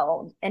on their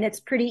own. And it's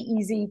pretty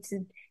easy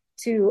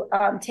to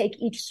take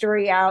each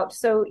story out.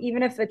 So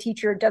even if a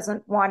teacher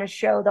doesn't want to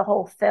show the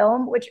whole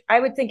film, which I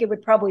would think it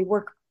would probably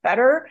work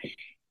better,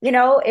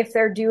 if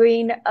they're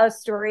doing a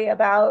story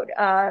about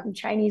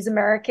Chinese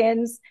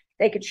Americans,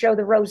 they could show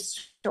the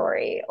Rose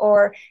story.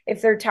 Or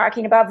if they're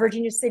talking about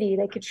Virginia City,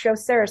 they could show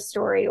Sarah's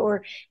story.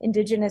 Or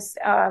Indigenous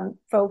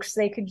folks,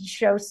 they could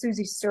show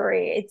Susie's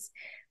story. It's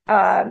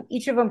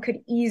each of them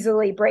could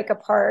easily break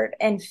apart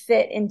and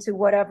fit into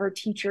whatever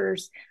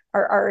teachers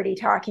are already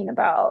talking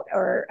about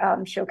or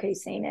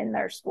showcasing in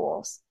their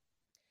schools.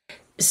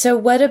 So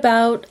what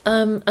about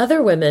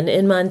other women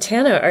in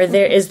Montana?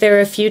 Is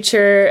there a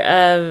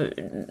future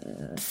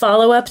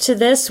follow-up to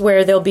this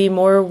where there'll be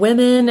more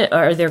women?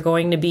 Are there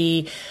going to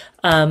be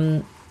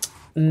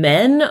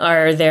men?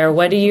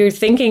 What are you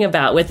thinking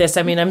about with this?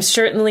 I mean, I'm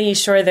certainly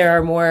sure there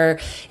are more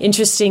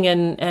interesting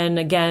and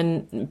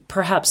again,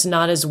 perhaps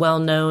not as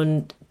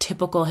well-known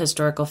typical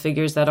historical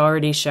figures that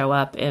already show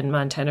up in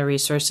Montana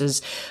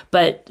Resources,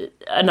 but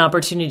an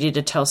opportunity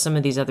to tell some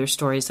of these other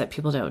stories that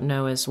people don't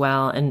know as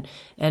well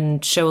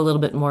and show a little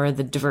bit more of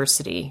the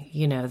diversity,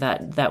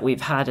 that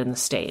we've had in the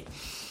state.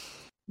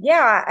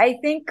 Yeah, I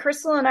think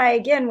Crystal and I,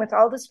 again, with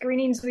all the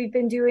screenings we've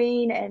been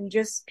doing and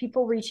just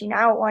people reaching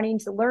out, wanting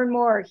to learn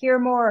more or hear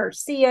more or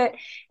see it,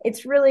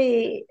 it's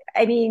really,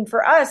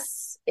 for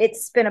us,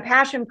 it's been a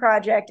passion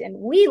project and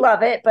we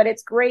love it, but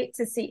it's great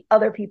to see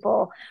other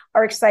people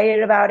are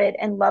excited about it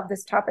and love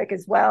this topic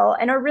as well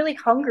and are really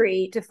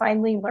hungry to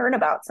finally learn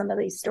about some of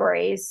these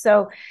stories.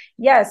 So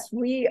yes,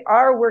 we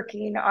are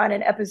working on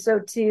an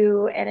episode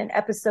 2 and an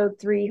episode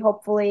 3,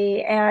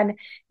 hopefully. And,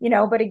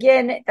 but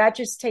again, that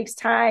just takes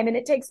time and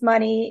it takes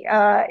money.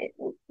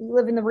 We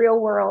live in the real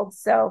world.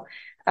 So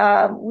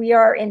we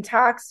are in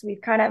talks.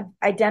 We've kind of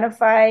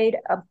identified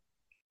a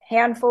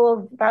handful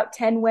of about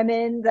 10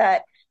 women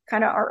that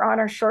kind of are on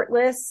our short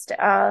list.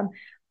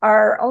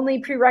 Our only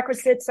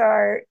prerequisites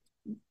are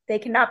they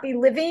cannot be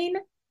living,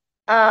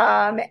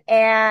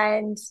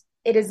 and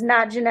it is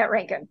not Jeanette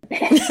Rankin.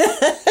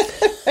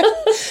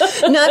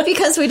 Not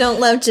because we don't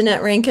love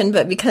Jeanette Rankin,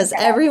 but because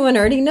everyone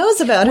already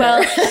knows about her.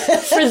 Well,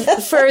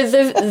 for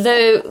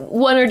the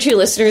one or two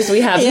listeners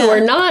we have who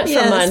are not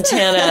from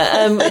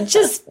Montana,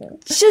 just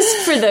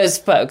for those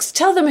folks,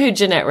 tell them who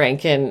Jeanette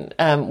Rankin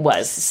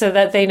was, so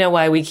that they know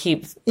why we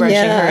keep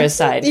brushing her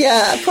aside.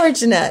 Yeah, poor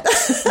Jeanette.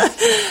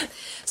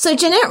 So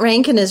Jeanette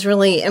Rankin is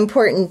really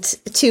important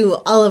to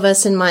all of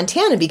us in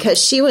Montana because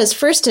she was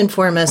first and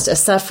foremost a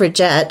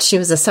suffragette. She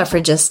was a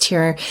suffragist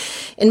here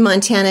in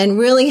Montana and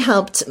really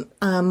helped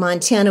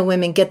Montana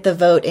women get the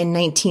vote in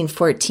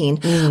 1914,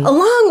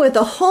 along with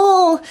a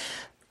whole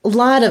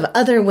lot of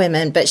other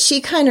women, but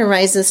she kind of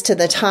rises to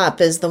the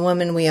top as the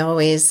woman we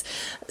always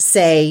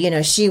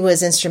say, she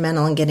was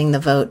instrumental in getting the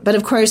vote. But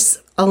of course,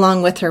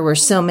 along with her were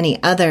so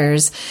many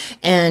others.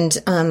 And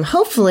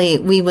hopefully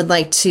we would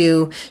like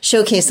to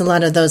showcase a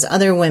lot of those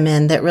other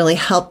women that really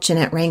helped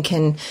Jeanette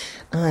Rankin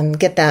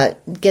get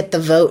the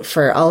vote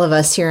for all of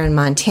us here in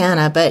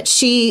Montana. But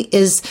she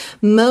is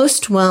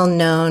most well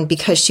known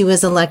because she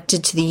was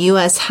elected to the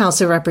U.S.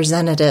 House of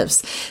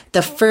Representatives,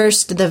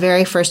 the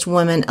very first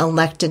woman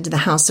elected to the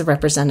House of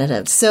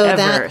Representatives. So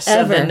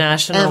the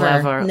national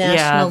level.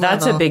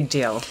 That's a big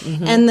deal.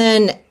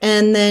 Mm-hmm.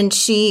 And then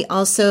she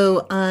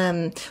also,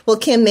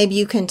 Kim, maybe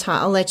you can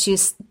talk. I'll let you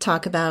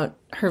talk about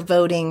her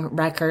voting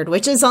record,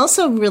 which is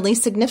also really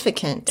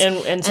significant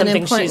and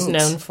something she's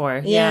known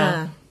for.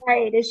 Yeah.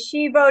 Right. Is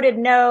she voted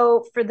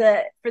no for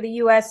the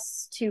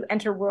U.S. to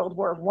enter World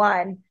War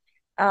I,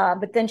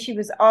 but then she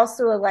was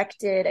also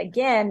elected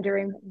again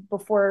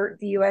before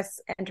the U.S.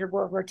 entered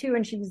World War II,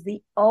 and she was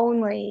the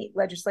only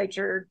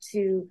legislator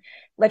to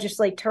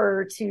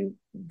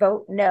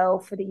vote no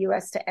for the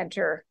U.S. to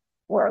enter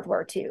World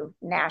War II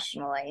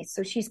nationally.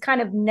 So she's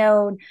kind of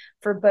known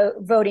for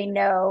voting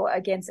no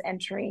against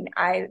entering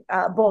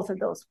both of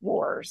those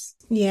wars.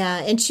 Yeah,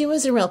 and she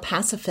was a real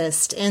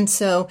pacifist. And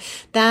so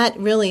that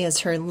really is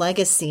her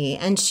legacy.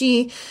 And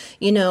she,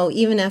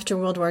 even after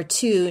World War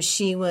II,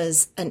 she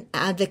was an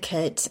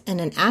advocate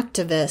and an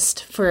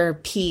activist for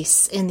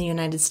peace in the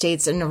United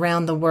States and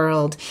around the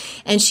world.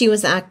 And she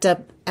was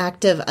active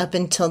up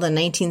until the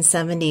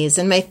 1970s.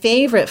 And my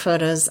favorite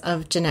photos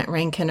of Jeanette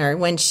Rankin are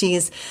when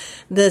she's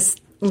this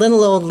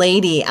little old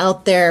lady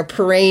out there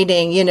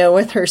parading,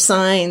 with her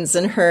signs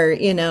and her,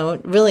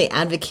 really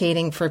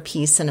advocating for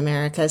peace in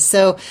America.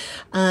 So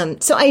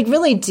I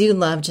really do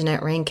love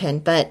Jeanette Rankin,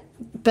 but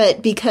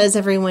because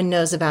everyone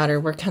knows about her,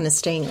 we're kind of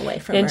staying away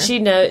from her. And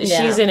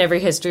she's in every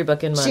history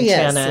book in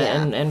Montana,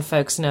 and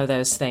folks know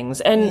those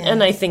things.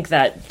 And I think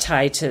that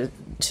tie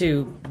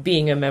to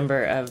being a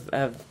member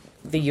of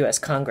the U.S.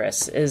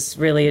 Congress is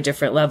really a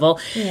different level.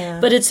 Yeah.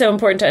 But it's so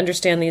important to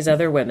understand these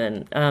other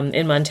women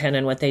in Montana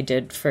and what they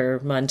did for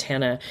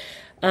Montana.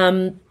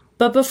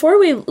 But before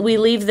we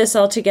leave this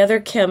all together,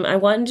 Kim, I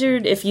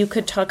wondered if you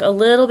could talk a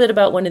little bit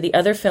about one of the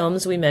other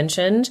films we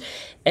mentioned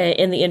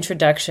in the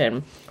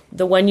introduction,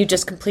 the one you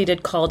just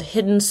completed called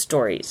Hidden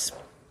Stories.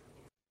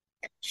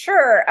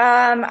 Sure.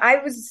 I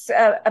was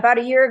about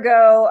a year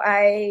ago,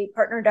 I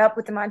partnered up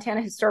with the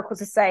Montana Historical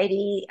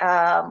Society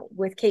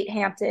with Kate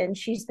Hampton.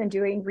 She's been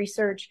doing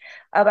research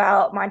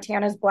about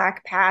Montana's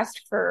Black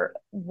past for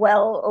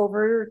well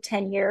over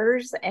 10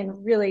 years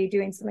and really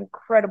doing some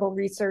incredible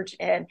research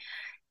and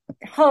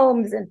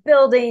homes and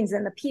buildings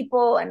and the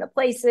people and the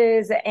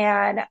places.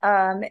 And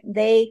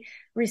they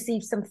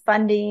received some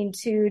funding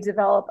to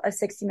develop a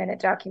 60-minute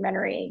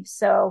documentary.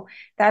 So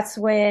that's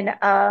when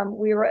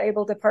we were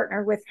able to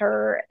partner with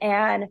her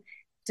and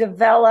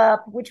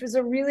develop, which was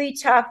a really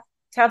tough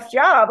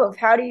job of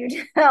how do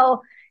you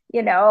tell,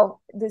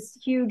 this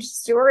huge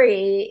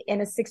story in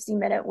a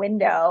 60-minute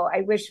window.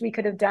 I wish we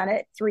could have done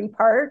it 3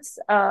 parts.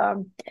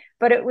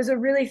 But it was a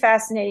really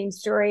fascinating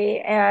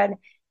story. And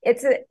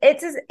it's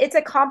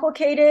a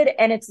complicated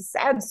and it's a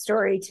sad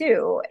story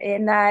too,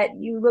 in that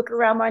you look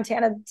around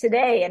Montana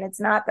today and it's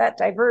not that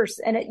diverse.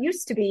 And it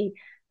used to be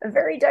a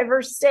very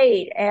diverse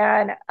state.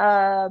 And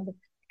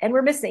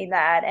we're missing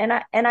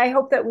that. And I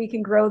hope that we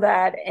can grow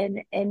that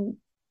and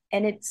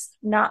it's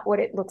not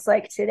what it looks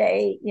like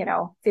today,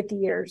 50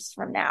 years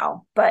from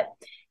now. But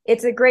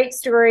it's a great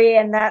story,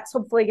 and that's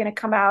hopefully going to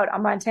come out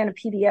on Montana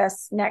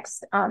PBS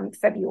next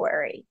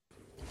February.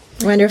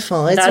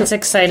 Wonderful. That's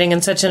exciting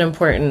and such an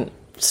important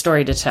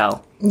story to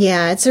tell.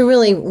 Yeah, it's a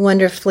really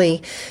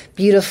wonderfully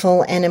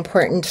beautiful and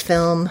important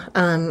film.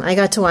 I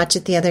got to watch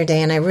it the other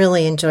day, and I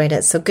really enjoyed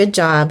it. So good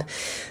job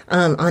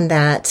on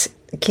that,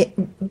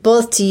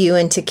 both to you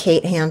and to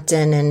Kate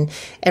Hampton and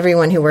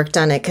everyone who worked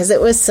on it, because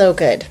it was so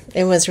good.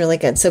 It was really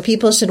good. So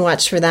people should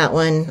watch for that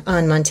one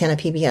on Montana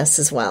PBS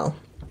as well.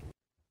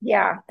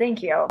 Yeah,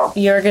 thank you.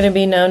 You're going to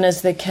be known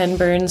as the Ken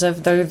Burns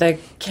of the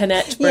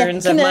Kennett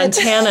Burns of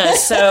Montana.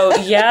 So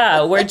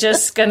yeah, we're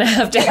just going to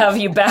have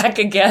you back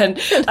again.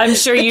 I'm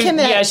sure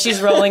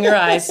she's rolling her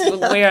eyes.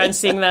 We aren't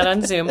seeing that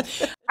on Zoom.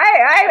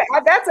 I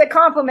that's a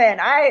compliment.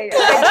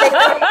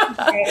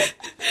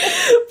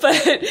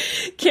 But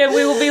Kim,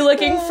 we will be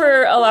looking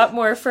for a lot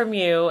more from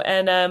you,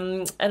 and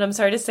I'm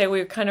sorry to say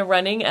we're kind of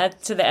running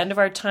to the end of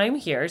our time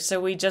here. So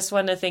we just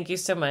want to thank you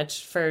so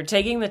much for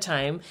taking the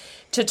time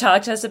to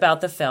talk to us about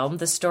the film.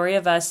 The Story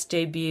of Us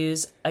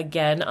debuts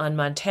again on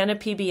Montana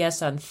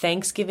PBS on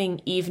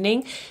Thanksgiving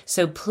evening,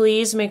 so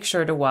please make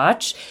sure to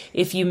watch.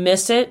 If you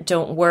miss it,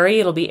 don't worry,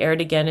 it'll be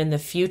aired again in the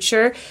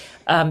future.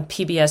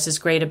 PBS is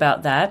great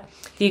about that.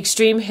 The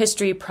Extreme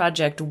History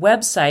Project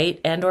website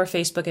and or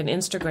Facebook and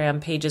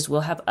Instagram pages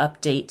will have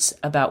updates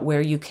about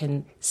where you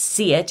can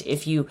see it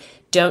if you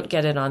don't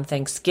get it on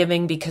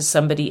Thanksgiving because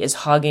somebody is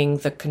hogging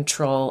the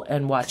control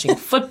and watching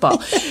football.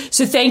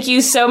 So thank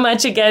you so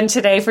much again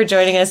today for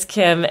joining us,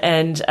 Kim.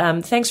 And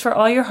thanks for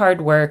all your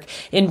hard work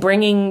in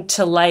bringing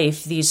to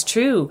life these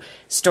true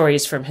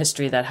stories from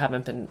history that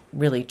haven't been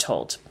really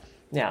told.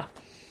 Yeah.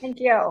 Thank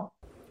you.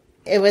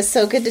 It was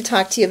so good to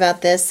talk to you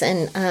about this,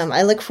 and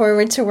I look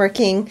forward to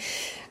working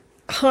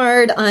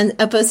hard on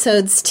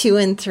episodes 2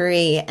 and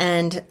 3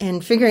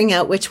 and figuring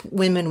out which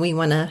women we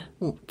want to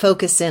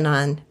focus in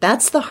on.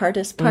 That's the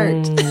hardest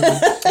part.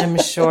 I'm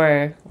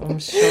sure.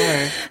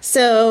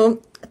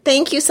 So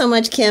thank you so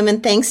much, Kim,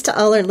 and thanks to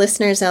all our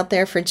listeners out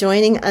there for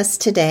joining us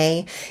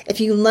today.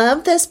 If you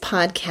love this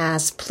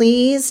podcast,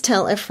 please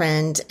tell a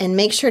friend and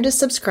make sure to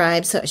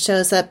subscribe so it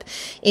shows up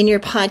in your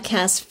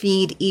podcast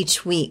feed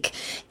each week.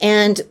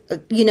 And,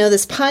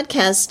 this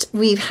podcast,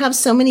 we have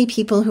so many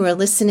people who are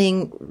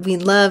listening. We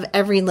love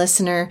every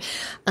listener.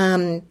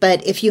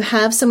 But if you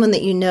have someone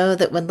that you know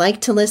that would like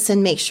to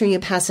listen, make sure you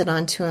pass it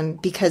on to them,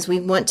 because we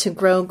want to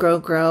grow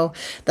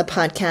the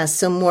podcast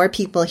so more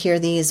people hear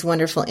these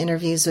wonderful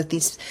interviews with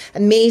these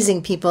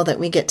amazing people that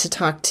we get to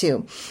talk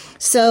to.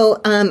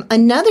 So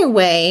another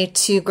way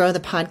to grow the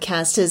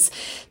podcast is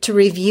to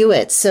review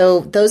it.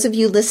 So those of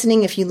you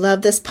listening, if you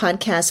love this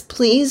podcast,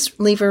 please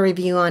leave a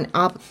review on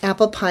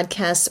Apple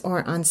Podcasts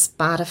or on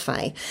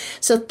Spotify.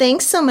 So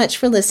thanks so much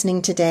for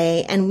listening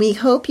today, and we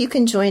hope you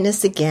can join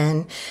us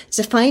again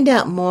to find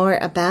out more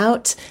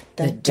about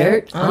the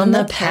dirt on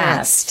the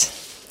past.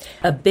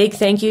 A big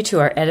thank you to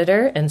our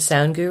editor and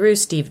sound guru,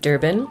 Steve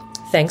Durbin.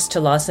 Thanks to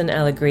Lawson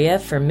Alegria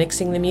for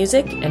mixing the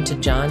music, and to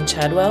John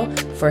Chadwell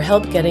for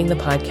help getting the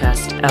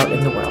podcast out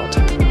in the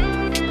world.